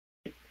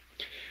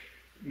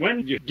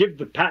when you give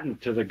the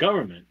patent to the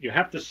government, you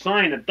have to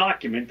sign a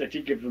document that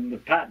you give them the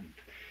patent.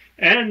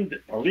 And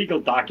a legal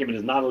document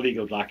is not a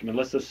legal document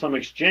unless there's some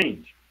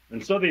exchange.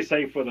 And so they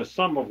say for the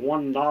sum of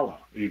 $1,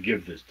 you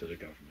give this to the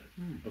government.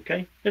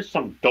 Okay? It's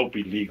some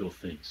dopey legal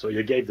thing. So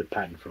you gave the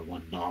patent for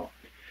 $1.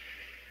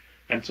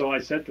 And so I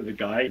said to the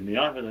guy in the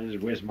office, I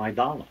said, where's my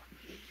dollar?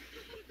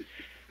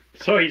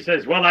 So he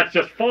says, well, that's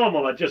just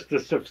formal. That's just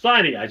the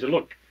signing. I said,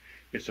 look,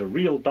 it's a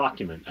real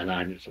document, and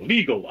it's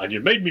legal, and you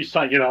made me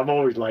sign. You know, I'm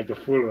always like a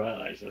fool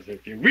around. I said,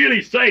 if you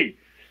really say,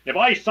 if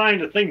I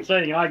signed a thing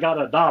saying I got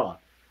 $1,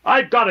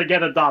 I've got to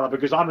get $1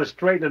 because I'm a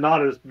straight and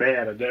honest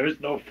man, and there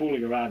is no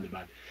fooling around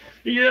about it.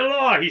 He said,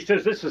 oh, he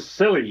says, this is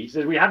silly. He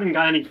says, we haven't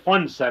got any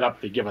funds set up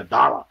to give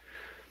 $1.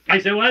 I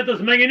said, well, that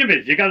doesn't make any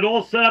difference. You got it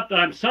all set up that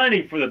I'm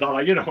signing for the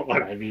 $1. You know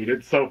what I mean,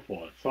 and so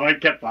forth. So I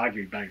kept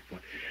arguing back and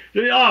forth. He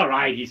said, all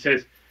right, he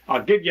says,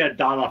 I'll give you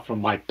 $1 from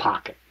my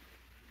pocket.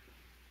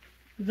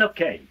 It's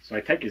okay. So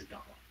I take his $1.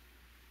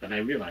 Then I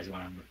realize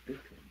what I'm doing.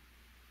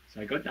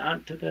 So I go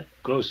down to the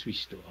grocery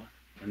store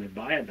and I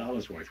buy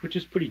 $1's worth, which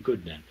is pretty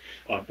good then,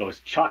 of those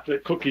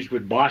chocolate cookies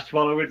with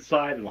marshmallow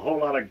inside and a whole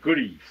lot of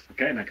goodies.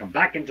 Okay, and I come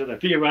back into the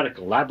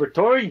theoretical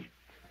laboratory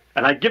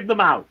and I give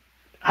them out.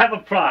 I have a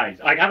prize.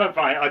 I got a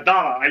prize, $1.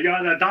 I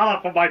got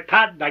 $1 for my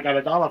patent. I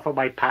got $1 for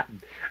my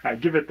patent. I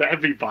give it to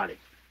everybody.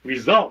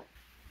 Result.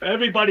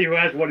 Everybody who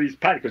has one of these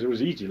patents, because it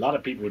was easy. A lot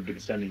of people had been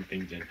sending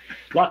things in.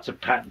 Lots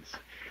of patents.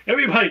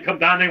 Everybody come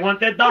down, they want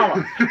their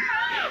 $1.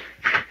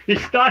 He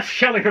starts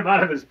shelling them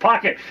out of his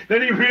pocket.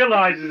 Then he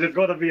realizes it's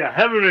going to be a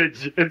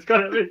hemorrhage. It's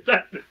going to be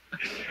that.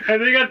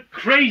 And they got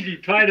crazy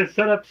trying to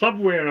set up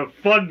somewhere a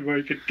fund where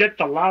he could get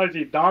the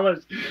lousy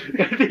dollars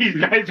that these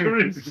guys were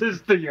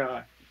insisting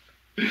on.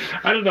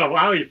 I don't know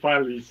how he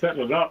finally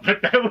settled up,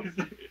 but that was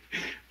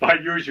my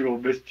usual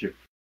mischief.